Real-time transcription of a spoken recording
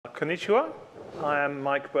Konnichiwa. I am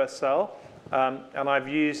Mike Bursell, and I've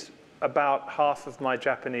used about half of my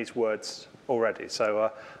Japanese words already.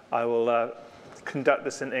 So I will conduct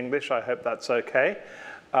this in English. I hope that's OK.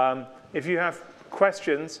 If you have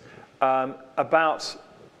questions about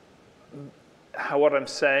what I'm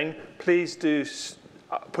saying, please do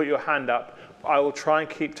put your hand up. I will try and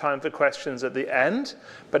keep time for questions at the end.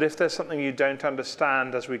 But if there's something you don't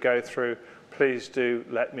understand as we go through, please do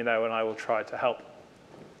let me know, and I will try to help.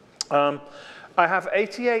 I have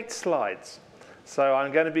 88 slides, so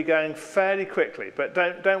I'm going to be going fairly quickly. But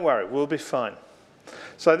don't worry, we'll be fine.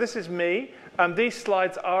 So this is me. These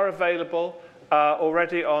slides are available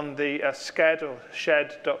already on the sched or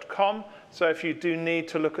shed.com. So if you do need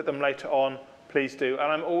to look at them later on, please do. And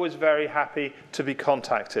I'm always very happy to be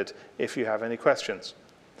contacted if you have any questions.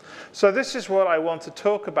 So this is what I want to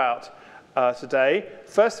talk about today.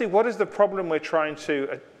 Firstly, what is the problem we're trying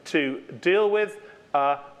to deal with?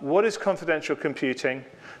 What is confidential computing?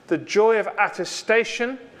 The joy of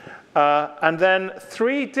attestation, and then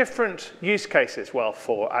 3 different use cases, well,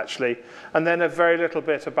 4 actually, and then a very little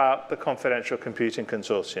bit about the Confidential Computing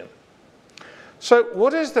Consortium. So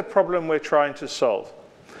what is the problem we're trying to solve?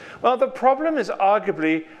 Well, the problem is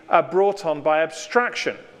arguably brought on by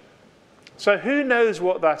abstraction. So who knows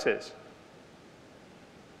what that is?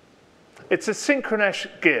 It's a synchronous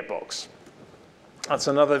gearbox. That's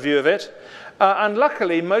another view of it. And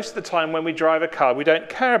luckily, most of the time when we drive a car, we don't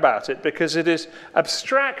care about it because it is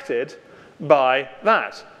abstracted by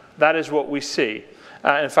that. That is what we see.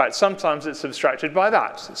 In fact, sometimes it's abstracted by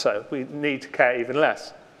that, so we need to care even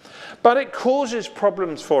less. But it causes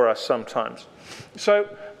problems for us sometimes. So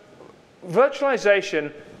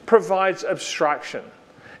virtualization provides abstraction.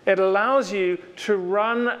 It allows you to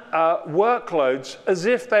run workloads as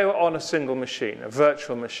if they were on a single machine, a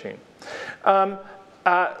virtual machine.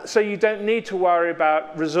 So you don't need to worry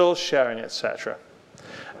about resource sharing, etc.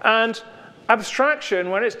 And abstraction,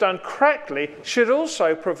 when it's done correctly, should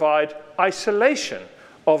also provide isolation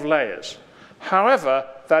of layers. However,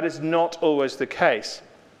 that is not always the case.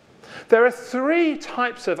 There are 3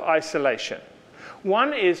 types of isolation.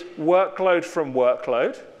 One is workload from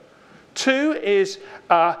workload. 2 is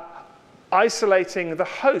isolating the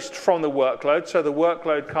host from the workload, so the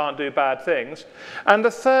workload can't do bad things. And the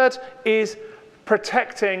 3rd is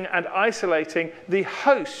protecting and isolating the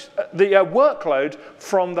host, the workload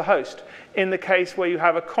from the host, in the case where you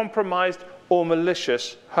have a compromised or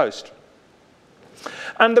malicious host.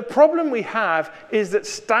 And the problem we have is that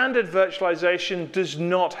standard virtualization does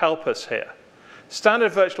not help us here.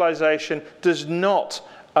 Standard virtualization does not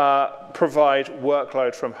provide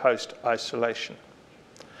workload from host isolation.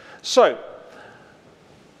 So,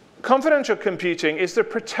 confidential computing is the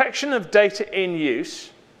protection of data in use,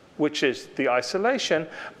 which is the isolation,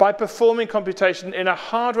 by performing computation in a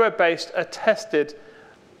hardware-based attested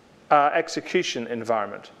execution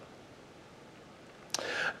environment.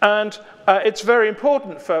 And it's very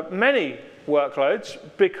important for many workloads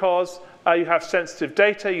because you have sensitive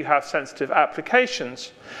data, you have sensitive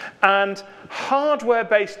applications, and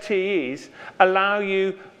hardware-based TEs allow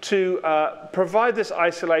you to provide this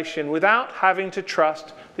isolation without having to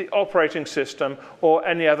trust the operating system or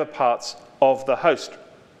any other parts of the host.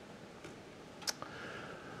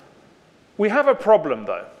 We have a problem,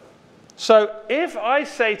 though. So if I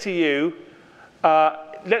say to you,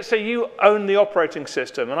 let's say you own the operating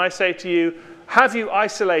system, and I say to you, have you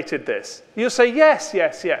isolated this? You'll say, yes,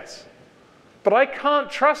 yes, yes. But I can't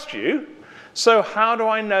trust you, so how do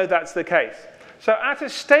I know that's the case? So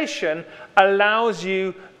attestation allows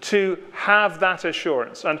you to have that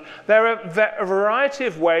assurance. And there are a variety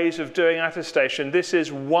of ways of doing attestation. This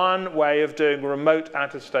is one way of doing remote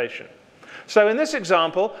attestation. So in this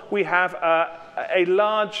example, we have a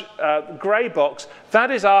large gray box.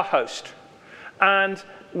 That is our host. And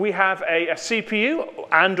we have a CPU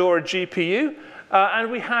and or a GPU.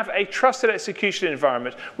 And we have a trusted execution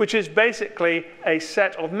environment, which is basically a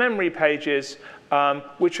set of memory pages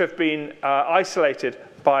which have been isolated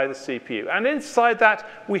by the CPU. And inside that,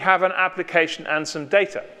 we have an application and some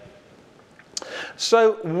data.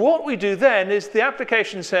 So what we do then is the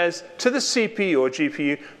application says to the CPU or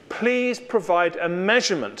GPU, please provide a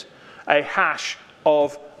measurement, a hash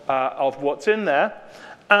of what's in there.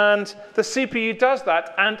 And the CPU does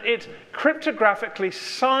that, and it cryptographically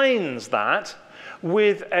signs that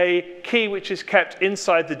with a key which is kept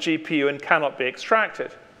inside the GPU and cannot be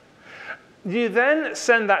extracted. You then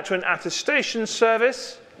send that to an attestation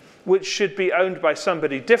service, which should be owned by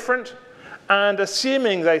somebody different. And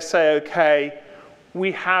assuming they say, OK,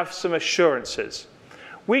 we have some assurances.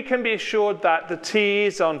 We can be assured that the TE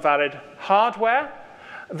is on valid hardware,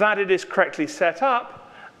 that it is correctly set up,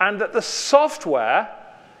 and that the software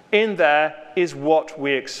in there is what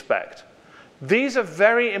we expect. These are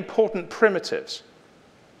very important primitives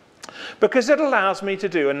because it allows me to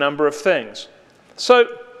do a number of things.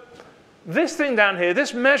 So this thing down here,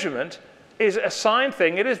 this measurement, is a signed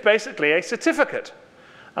thing. It is basically a certificate.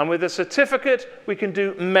 And with a certificate, we can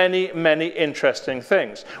do many, many interesting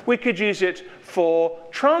things. We could use it for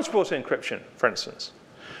transport encryption, for instance.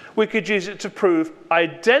 We could use it to prove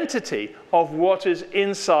identity of what is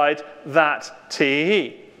inside that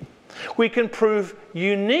TE. We can prove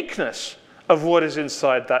uniqueness of what is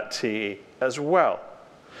inside that TE as well.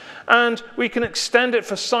 And we can extend it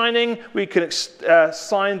for signing. We can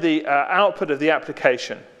sign the output of the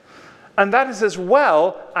application. And that is as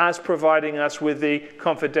well as providing us with the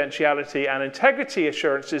confidentiality and integrity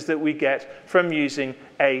assurances that we get from using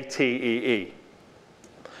a TEE.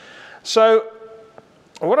 So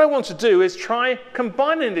what I want to do is try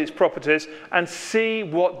combining these properties and see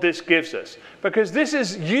what this gives us. Because this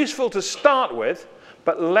is useful to start with,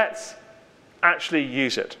 but let's actually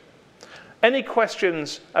use it. Any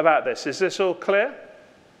questions about this? Is this all clear?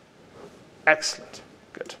 Excellent.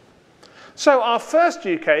 Good. So our first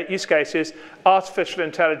use case is artificial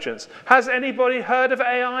intelligence. Has anybody heard of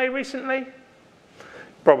AI recently?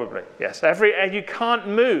 Probably, yes. You can't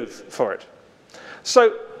move for it.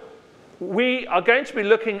 So we are going to be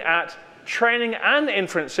looking at training and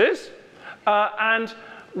inferences, and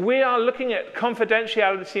we are looking at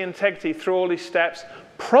confidentiality and integrity through all these steps,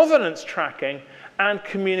 provenance tracking, and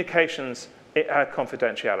communications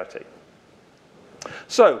confidentiality.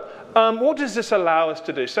 So what does this allow us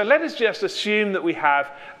to do? So let us just assume that we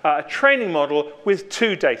have a training model with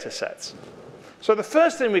 2 data sets. So the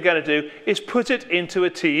first thing we're going to do is put it into a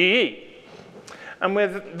TEE. And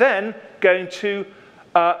we're then going to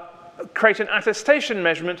create an attestation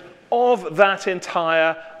measurement of that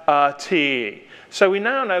entire TEE. So we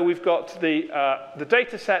now know we've got the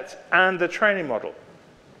data sets and the training model.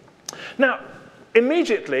 Now,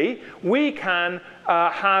 immediately, we can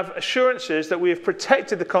have assurances that we have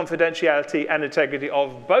protected the confidentiality and integrity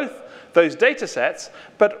of both those data sets,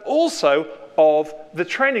 but also of the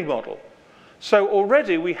training model. So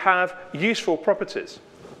already we have useful properties.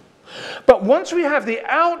 But once we have the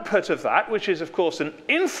output of that, which is, of course, an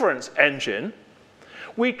inference engine,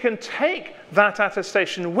 we can take that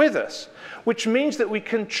attestation with us, which means that we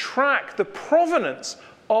can track the provenance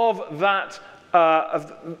of that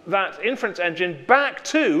inference engine back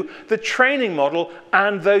to the training model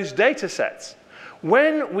and those data sets.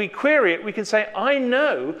 When we query it, we can say, I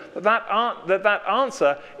know that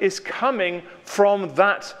answer is coming from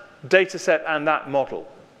that data set and that model.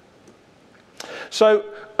 So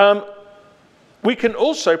we can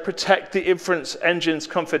also protect the inference engine's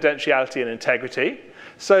confidentiality and integrity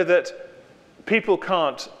so that people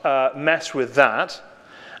can't mess with that.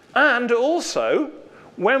 And also,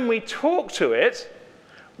 when we talk to it,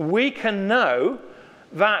 we can know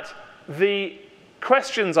that the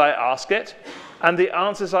questions I ask it and the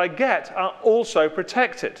answers I get are also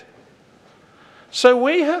protected. So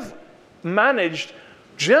we have managed,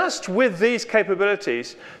 just with these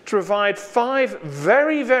capabilities, to provide 5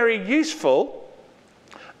 very, very useful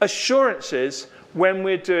assurances when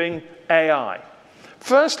we're doing AI.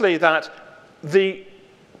 Firstly, that the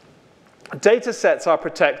data sets are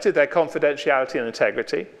protected, their confidentiality and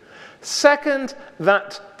integrity. Second,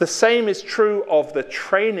 that the same is true of the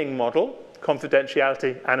training model,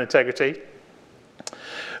 confidentiality and integrity.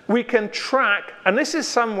 We can track, and this is in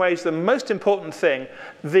some ways the most important thing,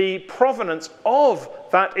 the provenance of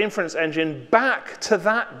that inference engine back to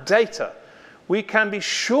that data. We can be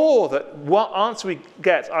sure that what answer we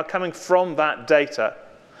get are coming from that data.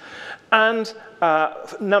 And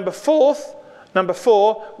number four,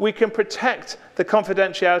 we can protect the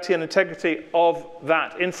confidentiality and integrity of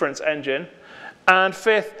that inference engine. And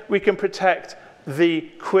 5th, we can protect the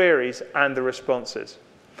queries and the responses.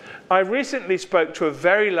 I recently spoke to a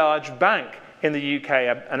very large bank in the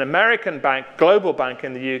UK, an American bank, global bank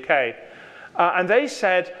in the UK, and they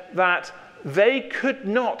said that they could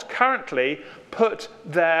not currently put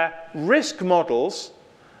their risk models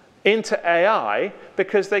into AI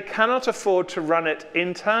because they cannot afford to run it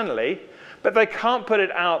internally, but they can't put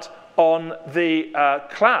it out on the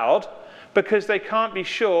cloud because they can't be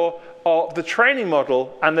sure the training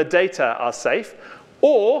model and the data are safe,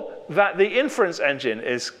 or that the inference engine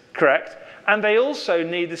is correct, and they also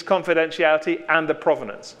need this confidentiality and the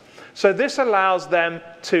provenance. So this allows them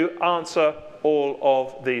to answer all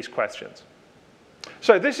of these questions.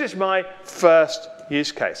 So this is my first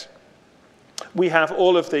use case. We have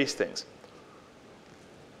all of these things.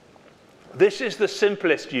 This is the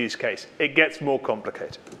simplest use case. It gets more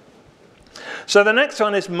complicated. So the next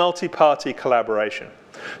one is multi-party collaboration.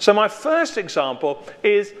 So my first example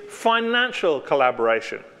is financial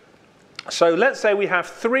collaboration. So let's say we have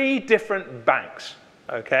 3 different banks,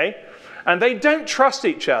 okay? And they don't trust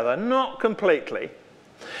each other, not completely.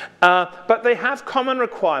 But they have common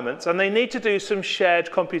requirements and they need to do some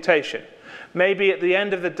shared computation. Maybe at the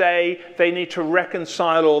end of the day, they need to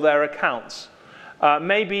reconcile all their accounts.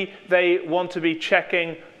 Maybe they want to be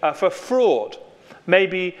checking for fraud.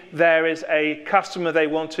 Maybe there is a customer they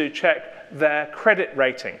want to check their credit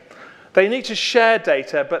rating. They need to share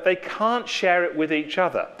data, but they can't share it with each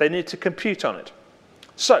other. They need to compute on it.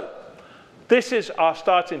 So this is our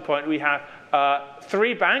starting point. We have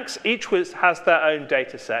 3 banks, each has their own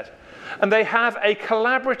data set, and they have a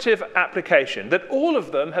collaborative application that all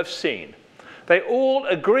of them have seen. They all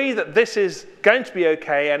agree that this is going to be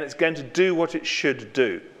okay and it's going to do what it should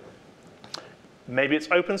do. Maybe it's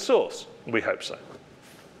open source. We hope so.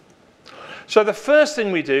 So the first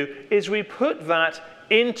thing we do is we put that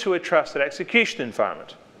into a trusted execution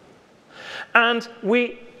environment. And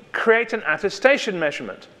we create an attestation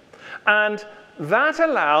measurement. And that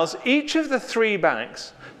allows each of the 3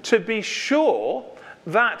 banks to be sure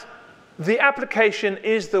that the application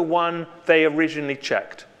is the one they originally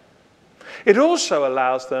checked. It also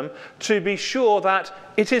allows them to be sure that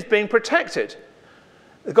it is being protected.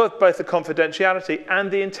 They've got both the confidentiality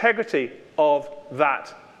and the integrity of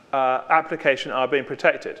that application are being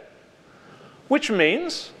protected. Which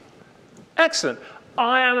means, excellent,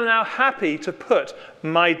 I am now happy to put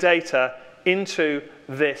my data into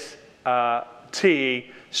this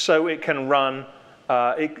TE so it can run,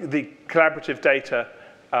 the collaborative data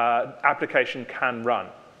application can run.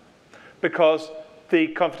 Because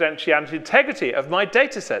the confidentiality integrity of my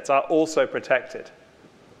data sets are also protected.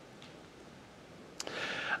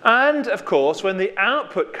 And of course, when the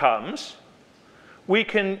output comes, we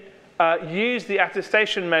can use the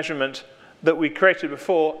attestation measurement that we created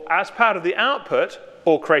before as part of the output,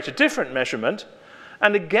 or create a different measurement,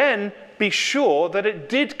 and again, be sure that it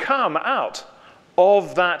did come out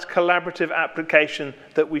of that collaborative application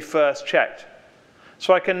that we first checked.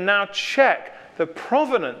 So I can now check the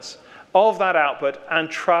provenance of that output and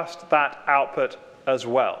trust that output as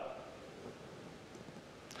well.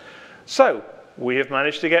 So we have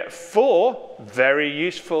managed to get 4 very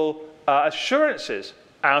useful assurances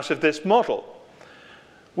out of this model.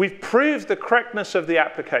 We've proved the correctness of the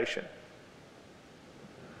application.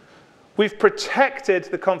 We've protected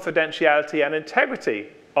the confidentiality and integrity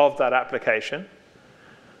of that application.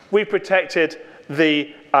 We've protected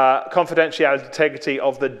the confidentiality and integrity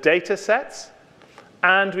of the data sets.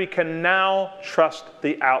 And we can now trust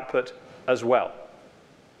the output as well.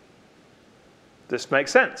 This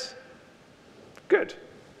makes sense? Good.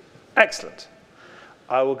 Excellent.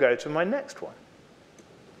 I will go to my next one.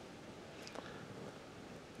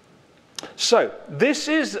 So this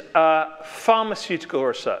is pharmaceutical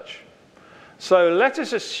research. So let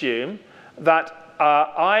us assume that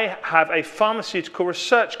I have a pharmaceutical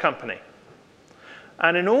research company.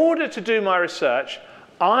 And in order to do my research,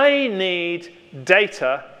 I need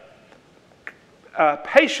data,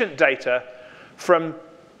 patient data, from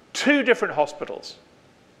 2 different hospitals.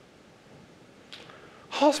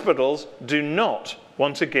 Hospitals do not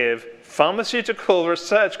want to give pharmaceutical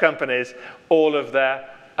research companies all of their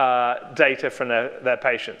data from their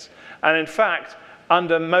patients. And in fact,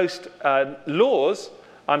 under most laws,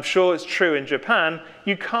 I'm sure it's true in Japan,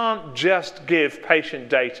 you can't just give patient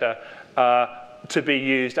data to be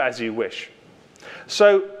used as you wish.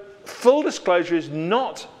 So full disclosure is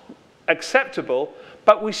not acceptable,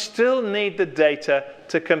 but we still need the data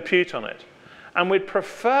to compute on it. And we'd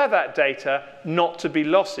prefer that data not to be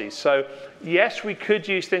lossy. So yes, we could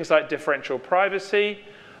use things like differential privacy,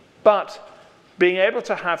 but being able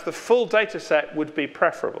to have the full data set would be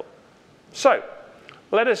preferable. So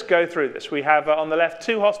let us go through this. We have on the left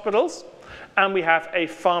 2 hospitals, and we have a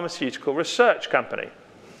pharmaceutical research company.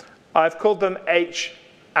 I've called them H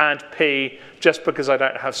and P just because I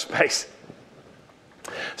don't have space.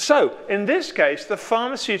 So in this case, the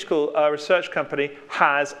pharmaceutical research company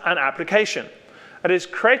has an application. It has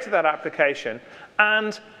created that application,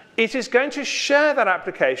 and it is going to share that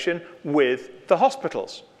application with the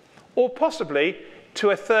hospitals, or possibly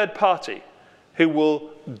to a third party who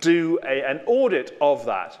will do an audit of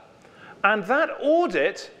that. And that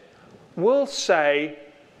audit will say,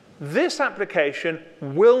 this application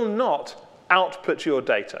will not output your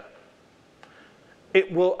data.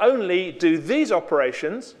 It will only do these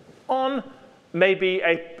operations on maybe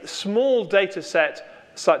a small data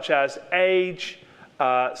set such as age,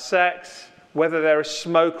 sex, whether they're a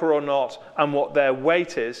smoker or not, and what their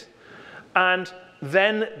weight is. And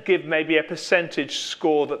then give maybe a percentage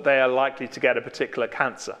score that they are likely to get a particular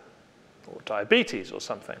cancer or diabetes or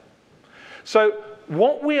something. So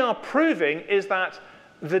what we are proving is that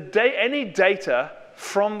any data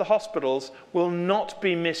from the hospitals will not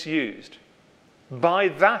be misused by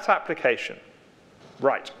that application.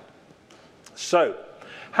 Right. So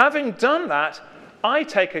having done that, I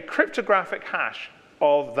take a cryptographic hash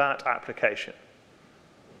of that application.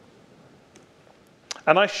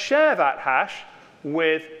 And I share that hash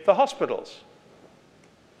with the hospitals.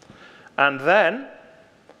 And then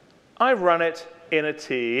I run it in a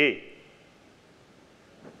TEE.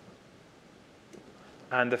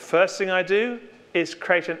 And the first thing I do is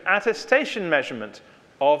create an attestation measurement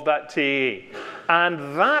of that TEE.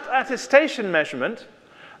 And that attestation measurement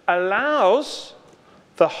allows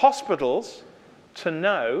the hospitals to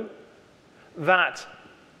know that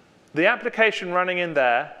the application running in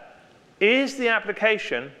there is the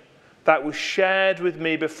application that was shared with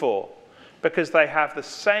me before, because they have the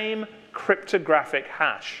same cryptographic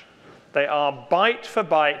hash. They are byte for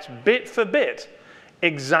byte, bit for bit,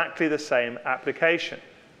 exactly the same application.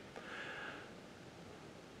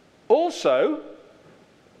 Also,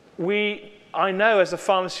 I know as a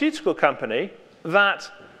pharmaceutical company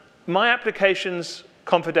that my application's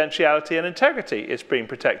confidentiality and integrity is being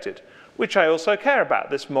protected, which I also care about.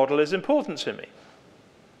 This model is important to me.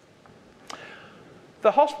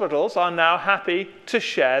 The hospitals are now happy to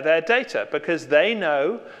share their data because they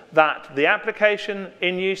know that the application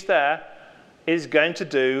in use there is going to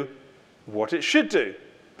do what it should do,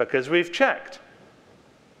 because we've checked.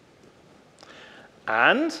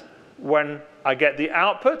 And when I get the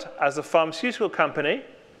output as a pharmaceutical company,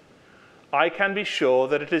 I can be sure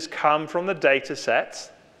that it has come from the data sets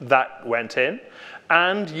that went in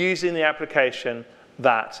and using the application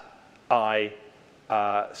that I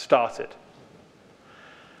started.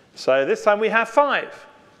 So this time we have 5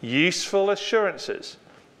 useful assurances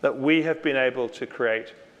that we have been able to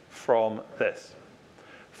create from this.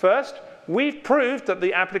 First, we've proved that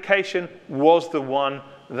the application was the one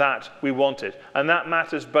that we wanted. And that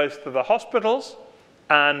matters both to the hospitals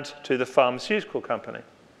and to the pharmaceutical company.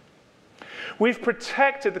 We've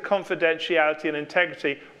protected the confidentiality and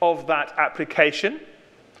integrity of that application,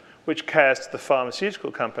 which cares to the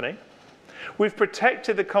pharmaceutical company. We've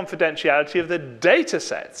protected the confidentiality of the data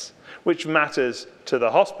sets, which matters to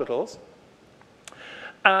the hospitals.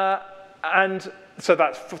 And so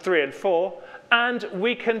that's 3 and 4. And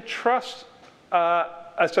we can trust,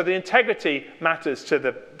 so the integrity matters to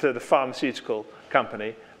the pharmaceutical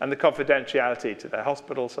company and the confidentiality to their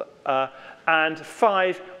hospitals. And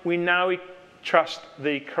 5, we now trust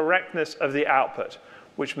the correctness of the output,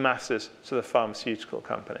 which matters to the pharmaceutical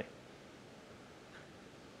company.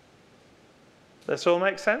 This all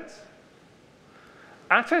make sense?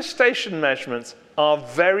 Attestation measurements are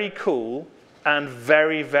very cool and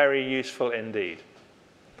very, very useful indeed.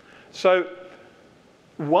 So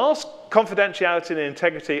whilst confidentiality and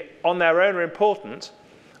integrity on their own are important,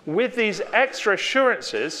 with these extra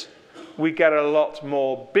assurances, we get a lot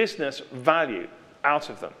more business value out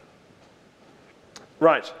of them.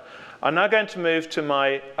 Right, I'm now going to move to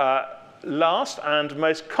my last and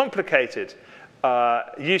most complicated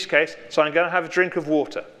use case, so I'm going to have a drink of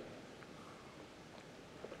water.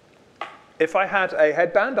 If I had a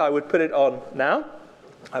headband, I would put it on now.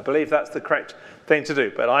 I believe that's the correct thing to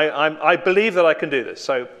do, but I believe that I can do this,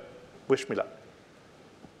 so wish me luck.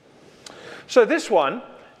 So this one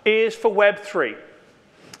is for Web3,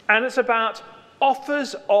 and it's about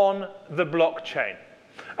offers on the blockchain.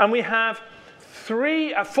 And we have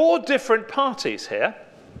 4 different parties here.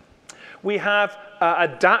 We have a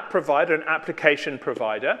DApp provider, an application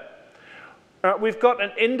provider. We've got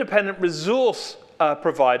an independent resource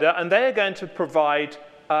provider, and they're going to provide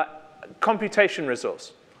computation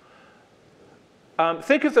resource.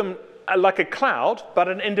 Think of them like a cloud, but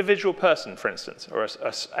an individual person, for instance, or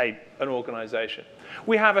an organization.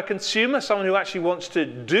 We have a consumer, someone who actually wants to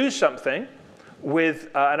do something with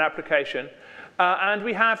an application. And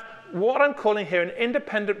we have what I'm calling here an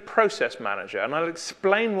independent process manager, and I'll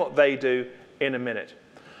explain what they do in a minute.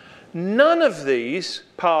 None of these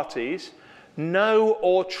parties know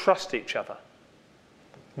or trust each other.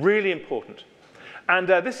 Really important. And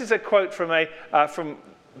this is a quote from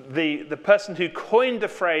the person who coined the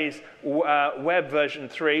phrase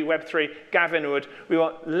Web3, Gavin Wood. We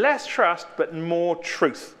want less trust, but more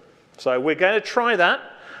truth. So we're going to try that.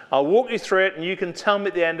 I'll walk you through it, and you can tell me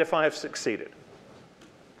at the end if I have succeeded.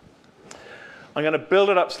 I'm going to build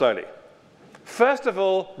it up slowly. First of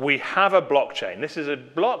all, we have a blockchain. This is a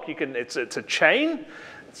block. It's a chain.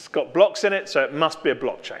 It's got blocks in it, so it must be a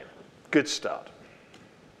blockchain. Good start.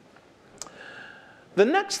 The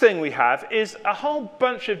next thing we have is a whole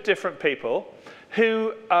bunch of different people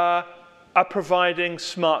who are providing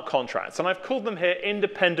smart contracts. And I've called them here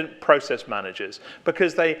independent process managers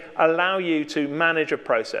because they allow you to manage a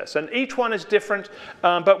process. And each one is different,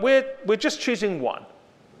 but we're just choosing one.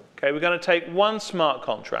 Okay, we're going to take one smart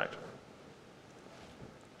contract.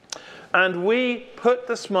 And we put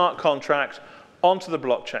the smart contract onto the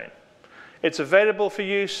blockchain. It's available for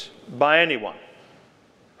use by anyone.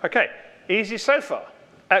 Okay, easy so far.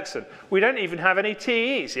 Excellent. We don't even have any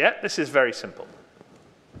TEs yet. This is very simple.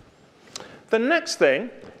 The next thing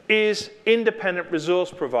is independent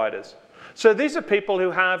resource providers. So these are people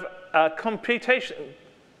who have compute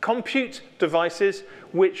devices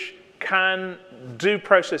which can do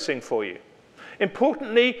processing for you.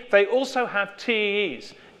 Importantly, they also have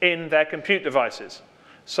TEs in their compute devices.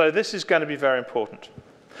 So this is going to be very important.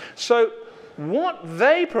 So what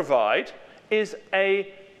they provide is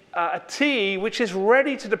a TE which is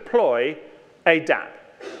ready to deploy a DApp.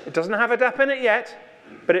 It doesn't have a DApp in it yet,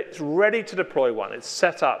 but it's ready to deploy one. It's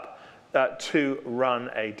set up to run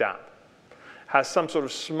a DApp. Has some sort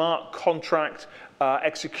of smart contract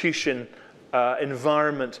execution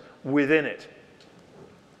environment within it.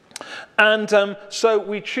 And so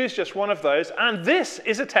we choose just one of those, and this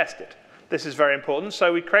is attested. This is very important.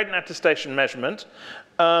 So we create an attestation measurement.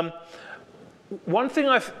 One thing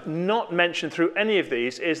I've not mentioned through any of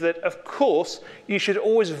these is that, of course, you should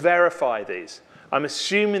always verify these. I'm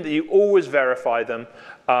assuming that you always verify them,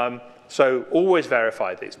 so always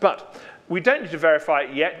verify these. But we don't need to verify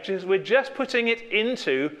it yet, because we're just putting it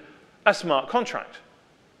into a smart contract.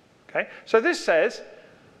 Okay? So this says,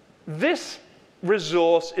 this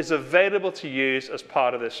resource is available to use as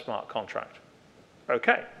part of this smart contract.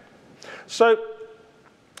 Okay. So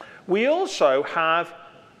we also have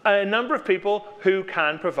a number of people who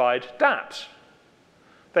can provide dApps.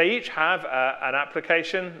 They each have an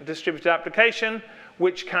application, distributed application,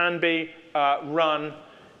 which can be run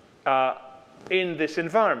in this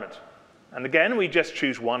environment. And again, we just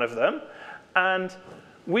choose one of them. And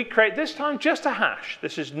we create this time just a hash.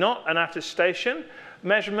 This is not an attestation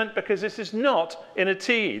measurement because this is not in a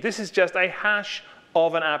TE. This is just a hash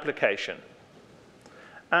of an application.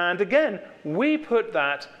 And again, we put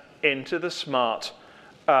that into the smart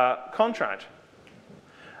contract.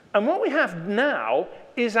 And what we have now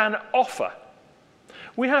is an offer.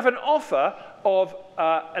 We have an offer of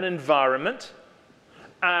an environment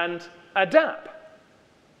and a DApp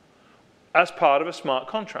as part of a smart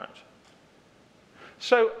contract.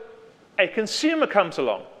 So a consumer comes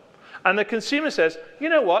along, and the consumer says, you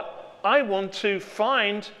know what, I want to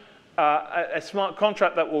find a smart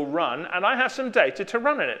contract that will run, and I have some data to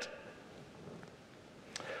run in it.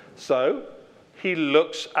 So he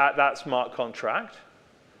looks at that smart contract,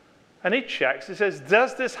 and he checks, he says,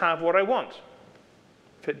 does this have what I want?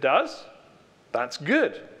 If it does, that's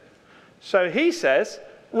good. So he says,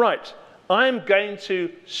 right, I'm going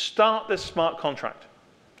to start this smart contract.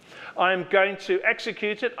 I'm going to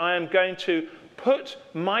execute it. I am going to put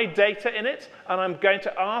my data in it, and I'm going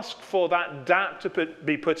to ask for that DApp to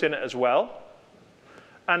be put in it as well.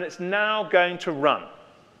 And it's now going to run.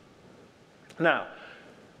 Now,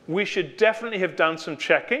 we should definitely have done some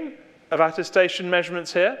checking of attestation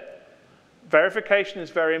measurements here. Verification is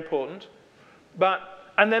very important.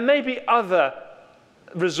 And there may be other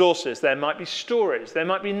resources. There might be storage. There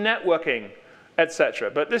might be networking, etc.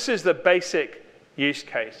 But this is the basic use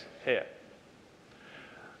case here.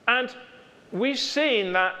 And we've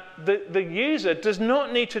seen that the user does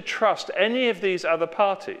not need to trust any of these other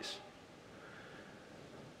parties.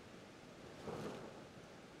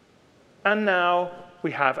 And now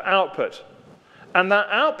we have output. And that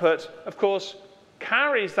output, of course,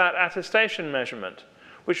 carries that attestation measurement,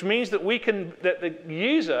 which means that the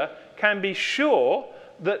user can be sure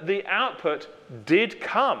that the output did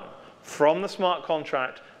come from the smart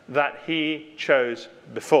contract that he chose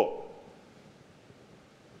before.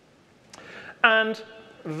 And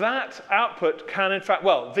that output can, in fact,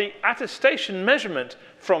 well, the attestation measurement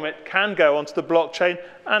from it can go onto the blockchain,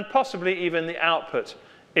 and possibly even the output,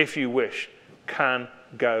 if you wish, can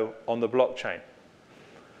go on the blockchain.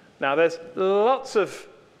 Now, there's lots of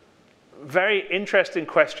very interesting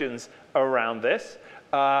questions around this.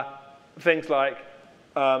 Things like,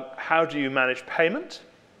 how do you manage payment?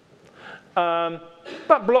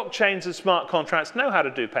 But blockchains and smart contracts know how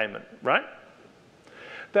to do payment, right?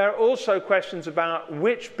 There are also questions about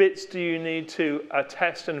which bits do you need to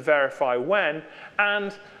attest and verify when,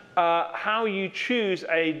 and how you choose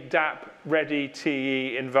a DApp-ready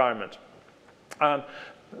TE environment.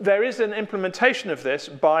 There is an implementation of this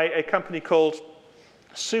by a company called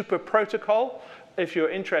Super Protocol, if you're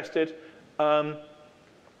interested.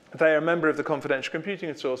 They are a member of the Confidential Computing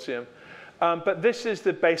Consortium. But this is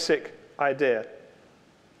the basic idea.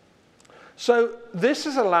 So this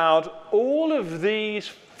has allowed all of these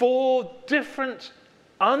 4 different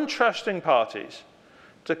untrusting parties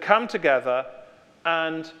to come together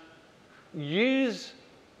and use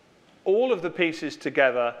all of the pieces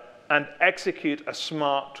together and execute a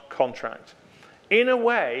smart contract in a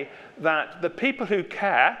way that the people who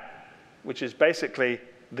care, which is basically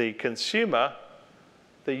the consumer,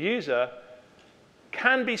 the user,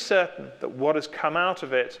 can be certain that what has come out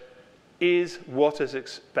of it is what is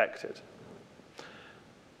expected.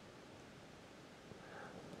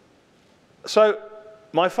 So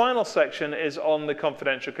my final section is on the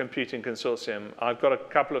Confidential Computing Consortium. I've got a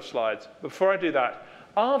couple of slides. Before I do that,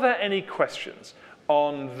 are there any questions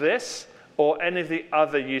on this or any of the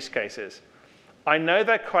other use cases? I know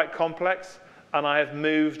they're quite complex, and I have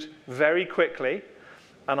moved very quickly,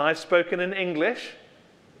 and I've spoken in English,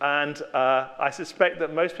 and I suspect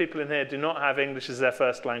that most people in here do not have English as their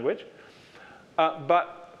first language.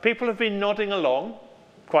 But people have been nodding along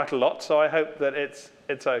quite a lot, so I hope that it's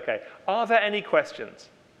OK. Are there any questions?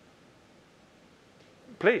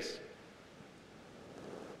 Please.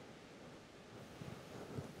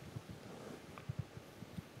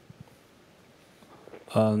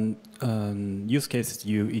 Use cases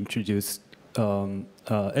you introduced,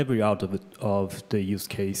 every out of the use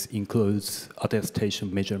case includes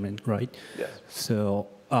attestation measurement, right? Yes. So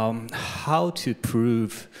how to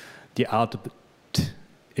prove the output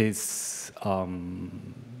is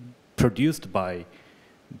produced by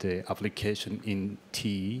the application in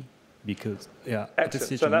T? Because yeah,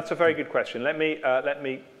 excellent. So that's a very good question. Let me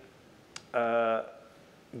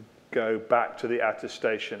go back to the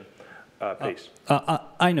attestation piece.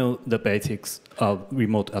 I know the basics of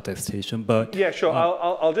remote attestation, but yeah, sure.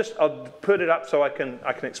 I'll put it up so I can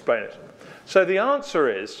explain it. So the answer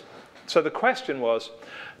is, so the question was,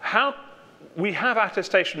 how we have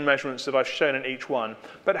attestation measurements that I've shown in each one,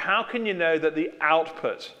 but how can you know that the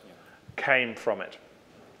output came from it?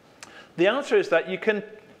 The answer is that you can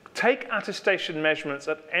take attestation measurements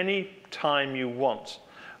at any time you want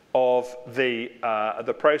of the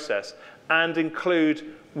process and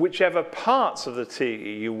include whichever parts of the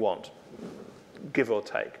TE you want, give or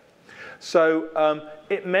take. So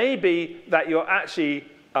it may be that you're actually,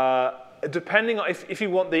 depending on if you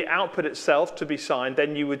want the output itself to be signed,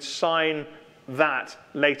 then you would sign that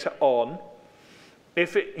later on.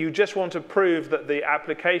 If you just want to prove that the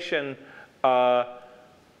application that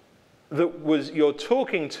you're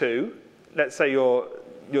talking to, let's say you're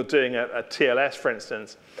doing a TLS, for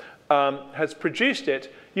instance, has produced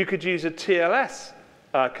it, you could use a TLS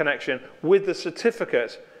connection with the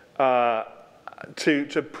certificate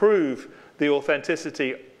to prove the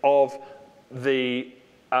authenticity of the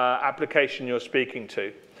application you're speaking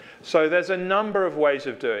to. So there's a number of ways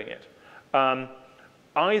of doing it.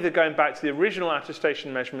 Either going back to the original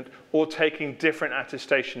attestation measurement or taking different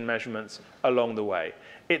attestation measurements along the way.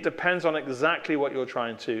 It depends on exactly what you're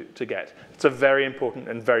trying to get. It's a very important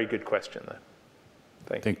and very good question, though.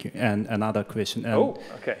 Thank you. And another question.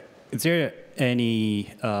 Okay. Is there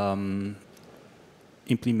any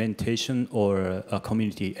implementation or a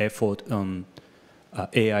community effort on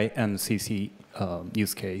AI and CC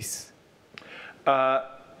use case?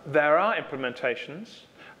 There are implementations.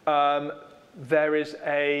 There is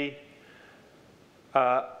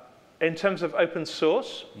in terms of open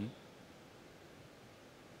source,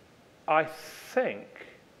 I think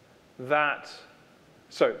that,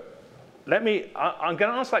 so I'm going to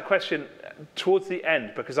answer that question towards the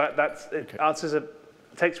end because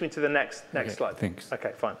takes me to the next slide. Thanks.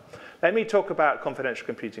 Okay, fine. Let me talk about Confidential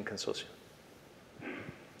Computing Consortium.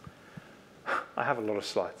 I have a lot of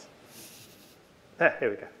slides. Here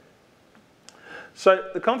we go. So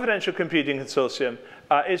the Confidential Computing Consortium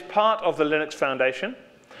is part of the Linux Foundation,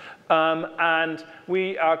 and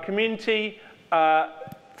we are a community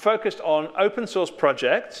focused on open source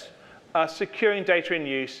projects, securing data in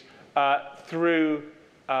use through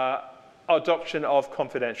adoption of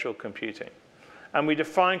confidential computing. And we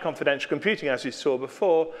define confidential computing, as we saw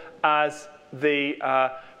before, as the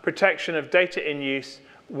protection of data in use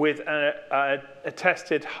with a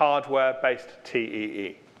tested hardware-based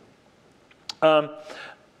TEE.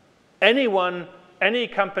 Any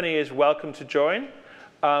company is welcome to join.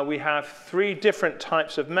 We have 3 different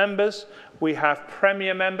types of members. We have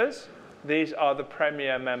premier members. These are the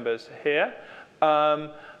premier members here.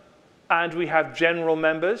 And we have general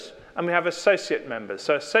members. And we have associate members.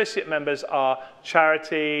 So associate members are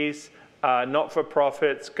charities,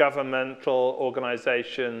 not-for-profits, governmental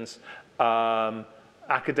organizations,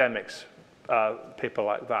 academics, people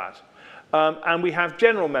like that. And we have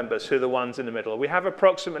general members, who are the ones in the middle. We have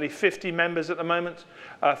approximately 50 members at the moment.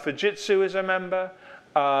 Fujitsu is a member.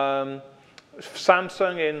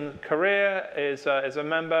 Samsung in Korea is a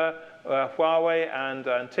member. Huawei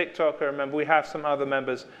and TikTok are a member. We have some other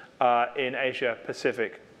members in Asia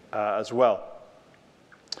Pacific as well.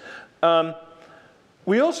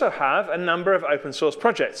 We also have a number of open source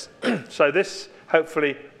projects. So this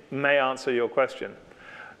hopefully may answer your question.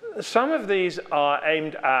 Some of these are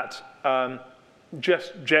aimed at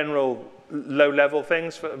just general low-level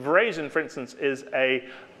things. Verizon, for instance, is an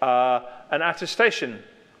attestation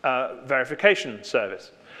verification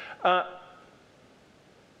service.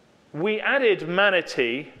 We added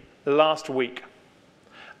Manatee last week.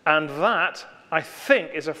 And that, I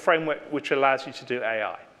think, is a framework which allows you to do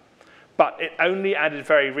AI. But it only added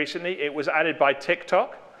very recently. It was added by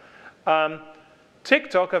TikTok.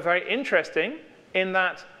 TikTok are very interesting in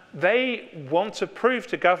that they want to prove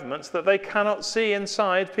to governments that they cannot see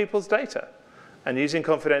inside people's data. And using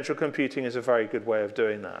confidential computing is a very good way of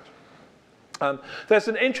doing that. There's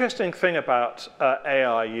an interesting thing about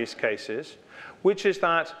AI use cases, which is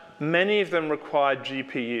that many of them require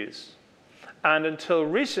GPUs. And until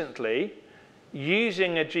recently,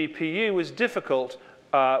 using a GPU was difficult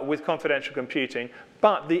with confidential computing.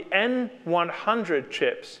 But the N100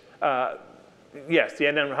 chips, yes, the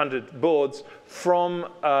N100 boards from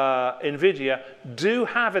NVIDIA do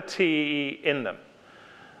have a TEE in them.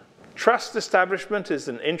 Trust establishment is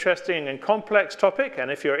an interesting and complex topic, and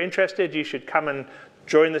if you're interested, you should come and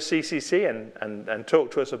join the CCC and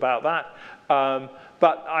talk to us about that.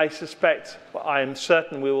 But I suspect, I'm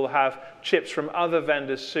certain we will have chips from other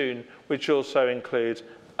vendors soon, which also include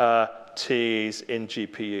TEEs in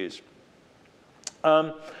GPUs.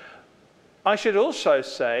 I should also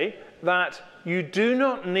say that you do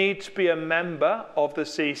not need to be a member of the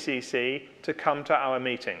CCC to come to our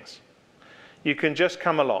meetings. You can just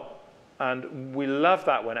come along, and we love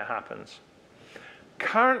that when it happens.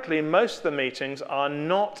 Currently, most of the meetings are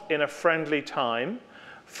not in a friendly time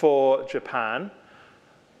for Japan,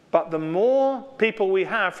 but the more people we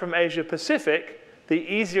have from Asia Pacific, the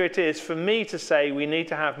easier it is for me to say we need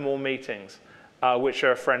to have more meetings, which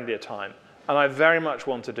are a friendlier time. And I very much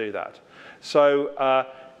want to do that. So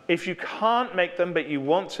if you can't make them, but you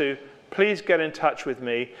want to, please get in touch with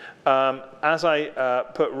me. As I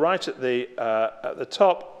put right at the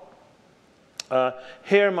top,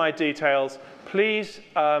 here are my details. Please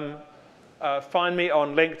find me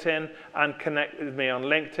on LinkedIn and connect with me on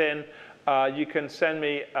LinkedIn. You can send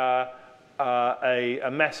me a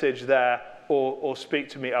message there or speak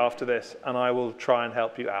to me after this, and I will try and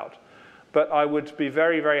help you out. But I would be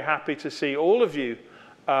very, very happy to see all of you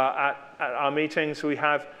at our meetings. We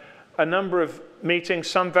have a number of meetings,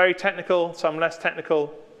 some very technical, some less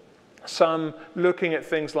technical, some looking at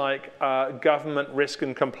things like government risk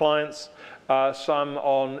and compliance, some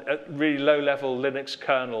on really low-level Linux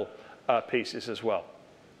kernel pieces as well.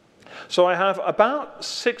 So I have about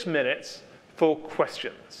 6 minutes for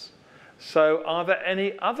questions. So are there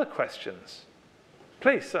any other questions?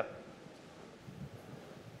 Please, sir.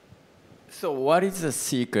 So what is the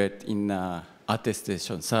secret in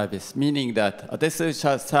attestation service? Meaning that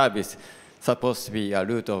attestation service supposed to be a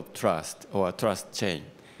root of trust or a trust chain,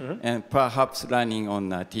 and perhaps running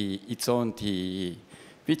on its own TEE,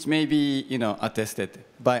 which may be attested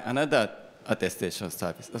by another attestation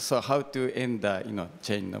service. So how to end the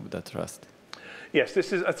chain of the trust? Yes,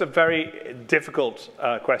 that's a very difficult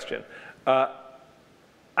question.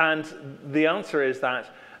 And the answer is that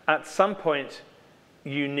at some point,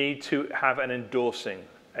 you need to have an endorsing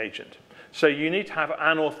agent. So you need to have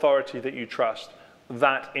an authority that you trust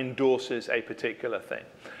that endorses a particular thing.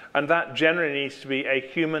 And that generally needs to be a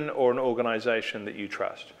human or an organization that you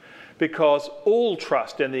trust. Because all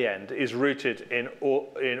trust in the end is rooted in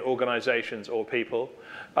organizations or people.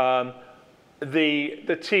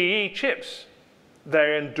 The TE chips,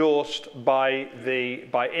 they're endorsed by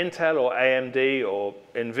Intel or AMD or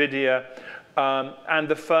NVIDIA, and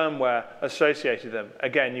the firmware associated with them.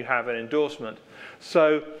 Again, you have an endorsement.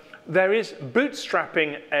 So there is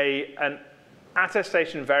bootstrapping an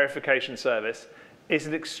attestation verification service is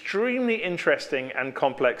an extremely interesting and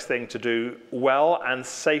complex thing to do well and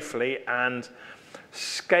safely and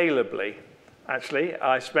scalably. Actually,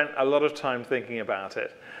 I spent a lot of time thinking about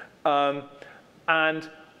it. And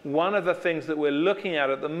one of the things that we're looking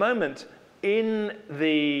at the moment in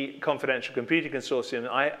the Confidential Computing Consortium,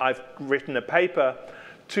 I've written a paper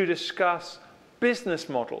to discuss business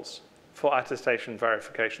models for attestation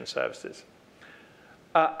verification services.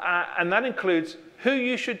 And that includes who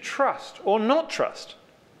you should trust or not trust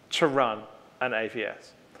to run an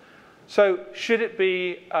AVS. So should it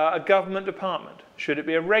be a government department? Should it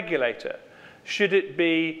be a regulator? Should it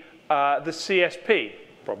be the CSP?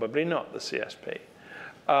 Probably not the CSP.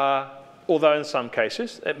 Although in some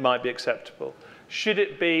cases it might be acceptable. Should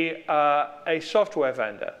it be a software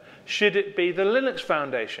vendor? Should it be the Linux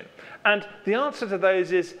Foundation? And the answer to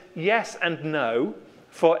those is yes and no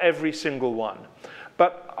for every single one.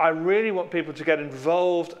 But I really want people to get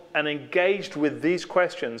involved and engaged with these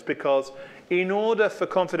questions, because in order for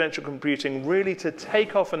confidential computing really to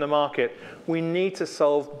take off in the market, we need to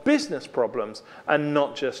solve business problems and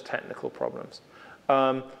not just technical problems.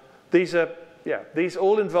 These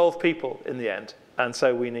all involve people in the end, and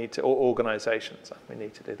so we need to, or organizations, we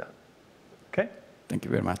need to do that. Okay? Thank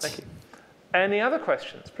you very much. Thank you. Any other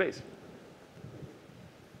questions, please?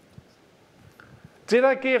 Did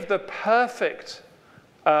I give the perfect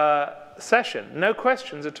session? No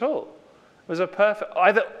questions at all. It was a perfect,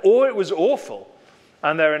 or it was awful,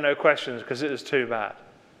 and there are no questions because it was too bad.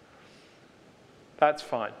 That's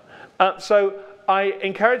fine. So I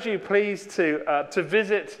encourage you, please, to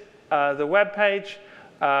visit the webpage,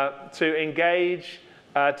 to engage,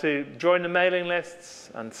 to join the mailing lists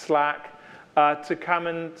and Slack, to come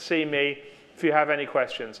and see me if you have any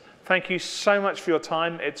questions. Thank you so much for your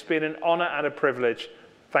time. It's been an honor and a privilege.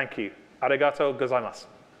 Thank you. Arigatou gozaimasu.